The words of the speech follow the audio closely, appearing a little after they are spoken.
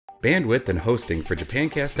Bandwidth and hosting for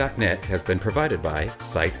JapanCast.net has been provided by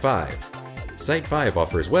Site5. Site5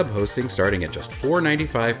 offers web hosting starting at just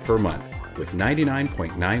 $4.95 per month, with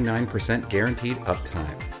 99.99% guaranteed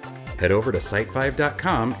uptime. Head over to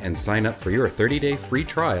site5.com and sign up for your 30-day free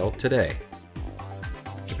trial today.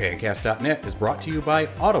 JapanCast.net is brought to you by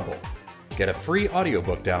Audible. Get a free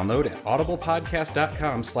audiobook download at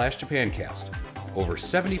audiblepodcast.com/JapanCast. Over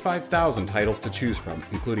 75,000 titles to choose from,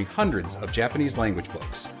 including hundreds of Japanese language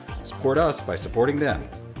books. Support us by supporting them.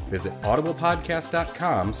 Visit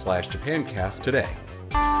audiblepodcast.com/JapanCast today.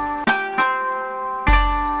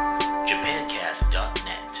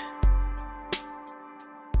 JapanCast.net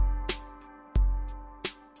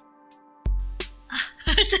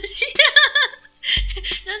私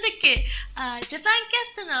なんだっけジャパンキャ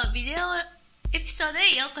ストのビデオエピソード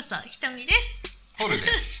へようこそひとみです。ホル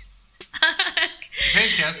です。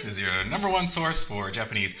JapanCast is your number one source for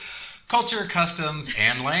Japanese culture, customs,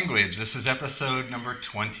 and language. This is episode number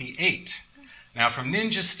 28. Now, from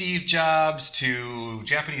Ninja Steve Jobs to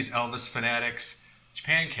Japanese Elvis fanatics,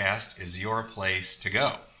 JapanCast is your place to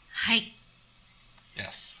go. はい。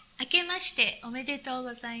 Yes. 明けましておめでとう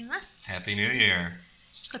ございます。 Happy New Year.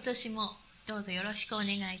 今年もどうぞよろしくお願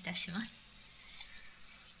いいたします。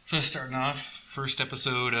 So, starting off, first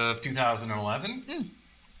episode of 2011.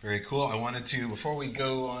 Very cool. I wanted to, before we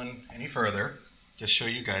go on any further, just show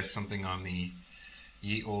you guys something on the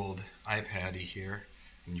ye old iPad here.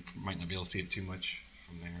 And you might not be able to see it too much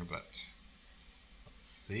from there, but let's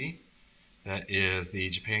see. That is the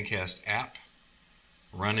JapanCast app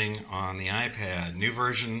running on the iPad. New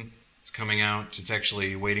version is coming out. It's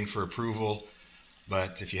actually waiting for approval.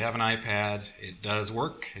 But if you have an iPad, it does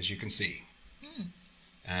work, as you can see.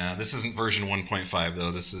 This isn't version 1.5, though.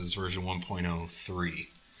 This is version 1.03.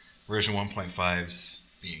 Version 1.5 is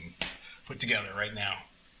being put together right now.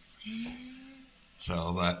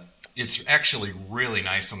 So, but it's actually really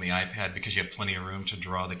nice on the iPad because you have plenty of room to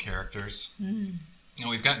draw the characters. You know,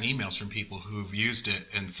 we've gotten emails from people who've used it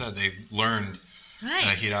and said they learned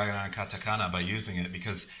hiragana and katakana by using it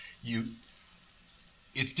because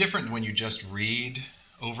it's different when you just read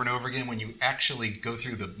over and over again. When you actually go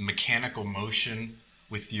through the mechanical motion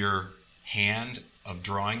with your hand of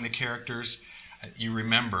drawing the characters, you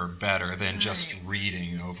remember better than just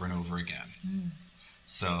reading over and over again.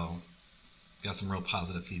 So, got some real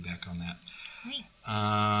positive feedback on that.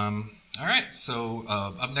 All right, so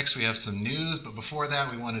up next we have some news, but before that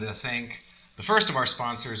we wanted to thank the first of our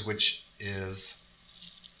sponsors, which is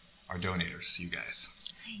our donators, you guys.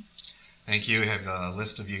 Thank you. We have a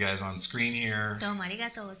list of you guys on screen here. どうもありが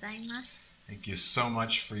とうございます。 Thank you so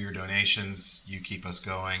much for your donations. You keep us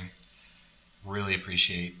going. Really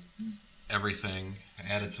appreciate everything. I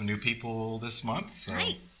added some new people this month, so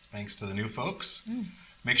thanks to the new folks.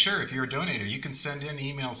 Make sure if you're a donator, you can send in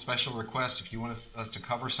email special requests if you want us to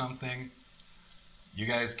cover something. You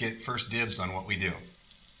guys get first dibs on what we do.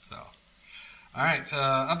 So, all right,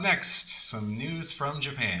 up next, some news from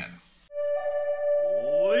Japan.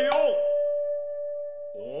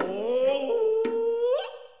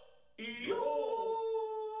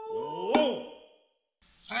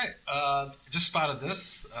 Just spotted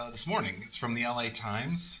this this morning. It's from the LA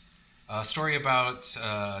Times. A story about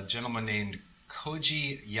a gentleman named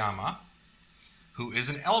Koji Yama, who is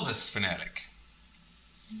an Elvis fanatic.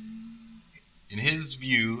 In his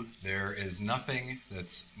view, there is nothing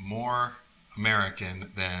that's more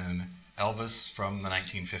American than Elvis from the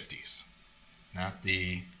 1950s. Not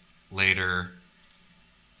the later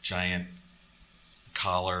giant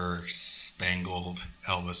collar spangled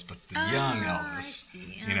Elvis, but the young Elvis,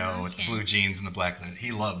 you know, with the blue jeans and the black leather.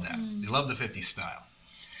 He loved that. He loved the 50s style.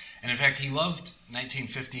 And in fact, he loved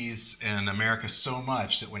 1950s and America so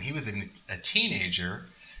much that when he was a teenager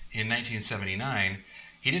in 1979,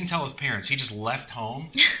 he didn't tell his parents. He just left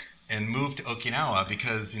home and moved to Okinawa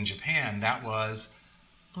because in Japan, that was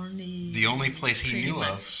the only place he knew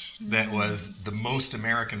of that was the most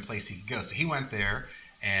American place he could go. So he went there.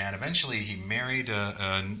 And eventually he married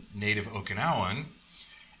a native Okinawan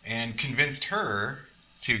and convinced her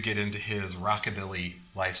to get into his rockabilly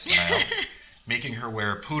lifestyle, making her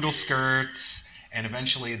wear poodle skirts, and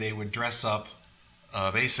eventually they would dress up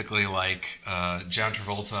basically like John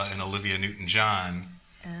Travolta and Olivia Newton-John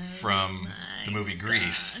from the movie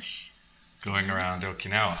Grease, going around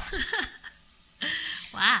Okinawa.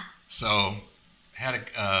 Wow. So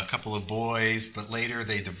had a couple of boys, but later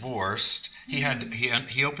they divorced. He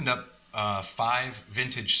opened up 5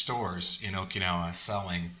 vintage stores in Okinawa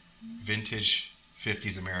selling vintage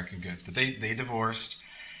 50s American goods, but they divorced.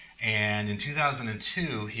 And in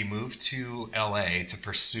 2002, he moved to LA to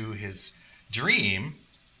pursue his dream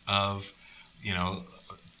of, you know,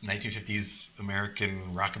 1950s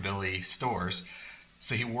American rockabilly stores.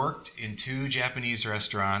 So he worked in 2 Japanese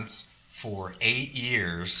restaurants for 8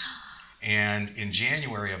 years. And in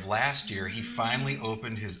January of last year, he finally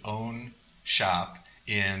opened his own shop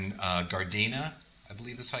in Gardena, I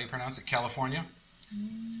believe is how you pronounce it, California,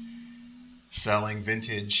 selling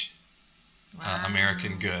vintage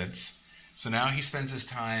American goods. So now he spends his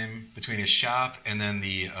time between his shop and then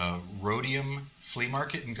the Rhodium flea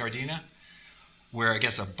market in Gardena, where I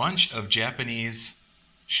guess a bunch of Japanese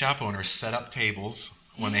shop owners set up tables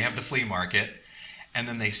when they have the flea market, and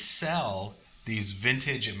then they sell these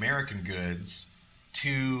vintage American goods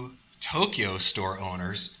to Tokyo store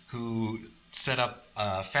owners who set up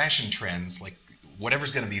fashion trends, like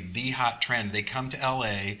whatever's going to be the hot trend. They come to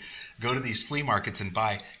LA, go to these flea markets and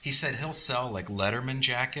buy. He said he'll sell like Letterman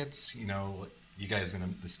jackets. You know, you guys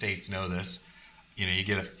in the States know this. You know, you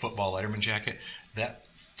get a football Letterman jacket that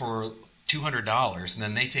for $200, and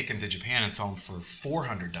then they take them to Japan and sell them for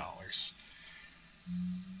 $400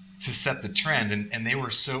 to set the trend. And they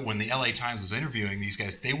were so, when the LA Times was interviewing these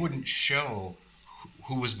guys, they wouldn't show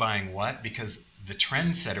who was buying what because the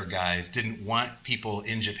trendsetter guys didn't want people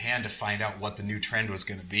in Japan to find out what the new trend was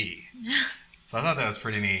going to be. So I thought that was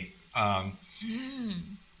pretty neat.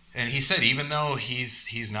 And he said even though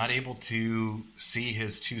he's not able to see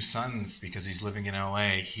his 2 sons because he's living in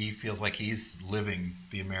LA, he feels like he's living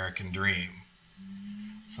the American dream.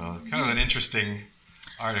 So kind of an interesting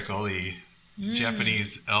article, the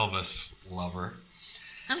Japanese Elvis lover.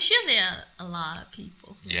 I'm sure there are a lot of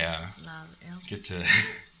people who love Elvis. Get to,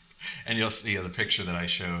 and you'll see the picture that I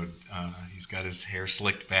showed. He's got his hair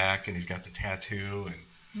slicked back and he's got the tattoo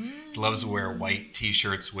and loves to wear white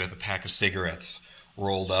T-shirts with a pack of cigarettes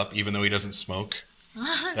rolled up, even though he doesn't smoke.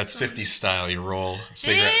 That's 50s style. You roll a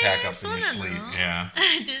cigarette pack up in your sleeve. Yeah.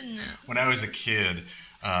 I didn't know. When I was a kid,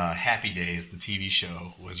 Happy Days, the TV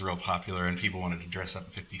show, was real popular, and people wanted to dress up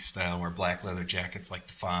in 50s style, wear black leather jackets like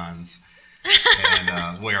the Fonz,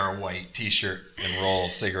 and wear a white T-shirt and roll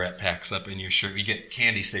cigarette packs up in your shirt. You get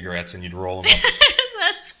candy cigarettes and you'd roll them up.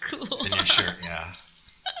 That's cool. In your shirt, yeah.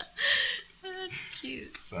 That's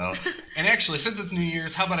cute. So, and actually, since it's New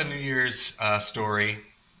Year's, how about a New Year's story?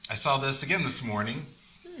 I saw this again this morning.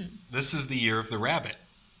 This is the year of the rabbit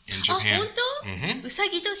in Japan. 本当？うさ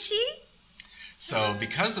ぎ年？ So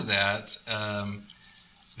because of that,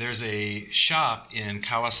 there's a shop in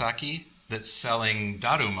Kawasaki that's selling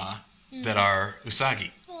daruma that are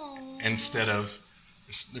usagi instead of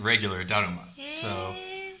regular daruma. So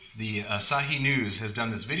the Asahi News has done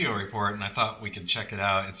this video report, and I thought we could check it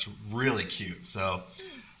out. It's really cute. So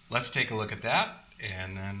let's take a look at that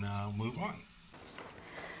and then move on.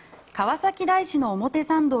 川崎大師の表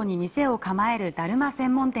参道に店を構えるだるま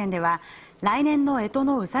専門店では来年の干支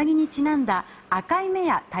のうさぎにちなんだ赤い目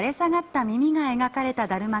や垂れ下がった耳が描かれた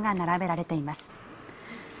だるまが並べられています。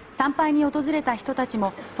参拝に訪れた人たち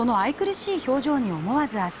もその愛くるしい表情に思わ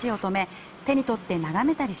ず足を止め手に取って眺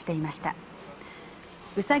めたりしていました。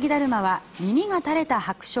うさぎだるまは耳が垂れた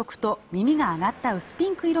白色と耳が上がった薄ピ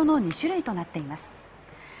ンク色の2種類となっています。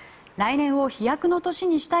来年を飛躍の年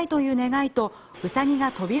にしたいという願いとうさぎ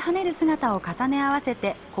が飛び跳ねる姿を重ね合わせ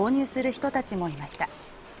て購入する人たちもいました。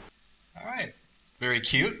 All right, very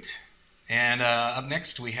cute. And up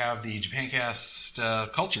next we have the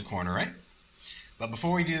JapanCast Culture Corner, right? But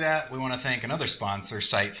before we do that, we want to thank another sponsor,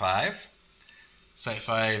 Site 5. Site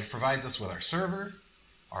 5 provides us with our server,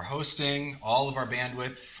 our hosting, all of our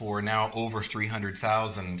bandwidth for now over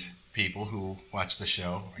 300,000 people who watch the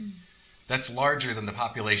show. That's larger than the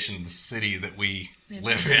population of the city that we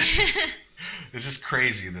live in. It's just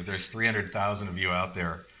crazy that there's 300,000 of you out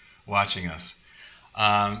there watching us.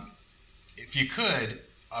 If you could,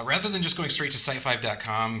 rather than just going straight to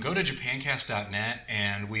site5.com, go to japancast.net,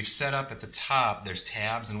 and we've set up at the top, there's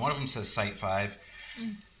tabs, and one of them says Site 5.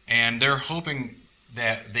 And they're hoping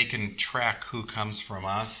that they can track who comes from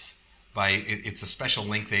us by, it's a special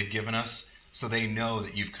link they've given us, so they know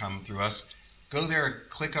that you've come through us. Go there,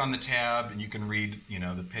 click on the tab, and you can read,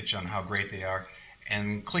 the pitch on how great they are,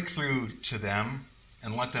 and click through to them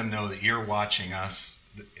and let them know that you're watching us,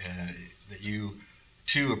 that you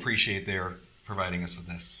too appreciate their providing us with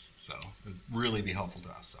this. So it would really be helpful to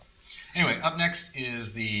us. So anyway, up next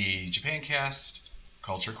is the JapanCast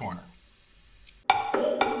Culture Corner.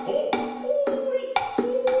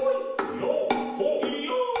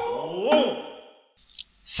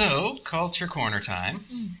 So, Culture Corner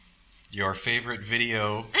time. Your favorite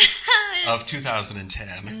video of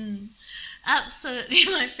 2010. Absolutely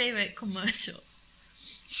my favorite commercial.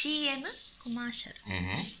 CM? Commercial.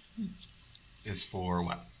 Is for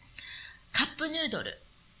what? Cup noodle.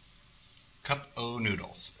 Cup o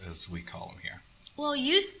noodles, as we call them here. well,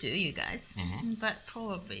 used to, you guys, but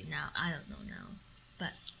probably now, I don't know now.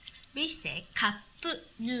 But we say カップ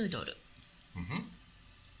ヌードル。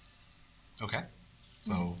Okay.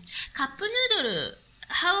 So, カップヌードル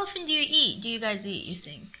how often do you eat? Do you guys eat, you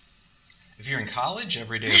think? if you're in college,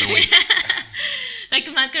 every day of the week.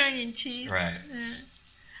 Like macaroni and cheese? Right.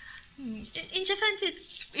 In Japan, too,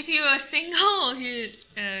 if you are single,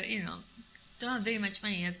 if you don't have very much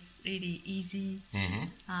money, that's really easy,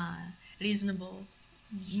 reasonable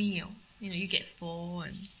meal. You get full,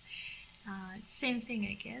 and same thing,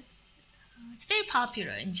 I guess. It's very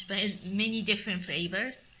popular in Japan. It's many different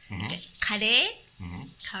flavors. Like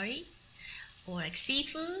curry, or like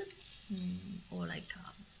seafood, or like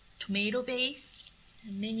tomato base,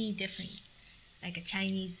 and many different, like a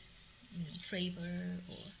Chinese flavor.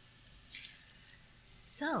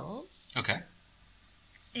 So, Okay.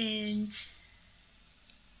 and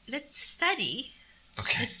let's study.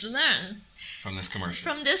 Okay. Let's learn From this commercial.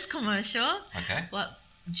 from this commercial Okay. what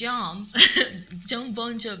John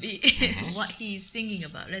Bon Jovi, what he's thinking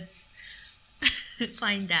about. Let's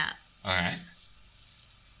find out. All right.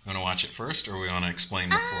 You want to watch it first, or we want to explain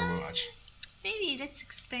before we watch? Maybe let's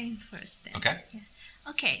explain first then. Okay.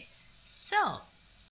 Okay, so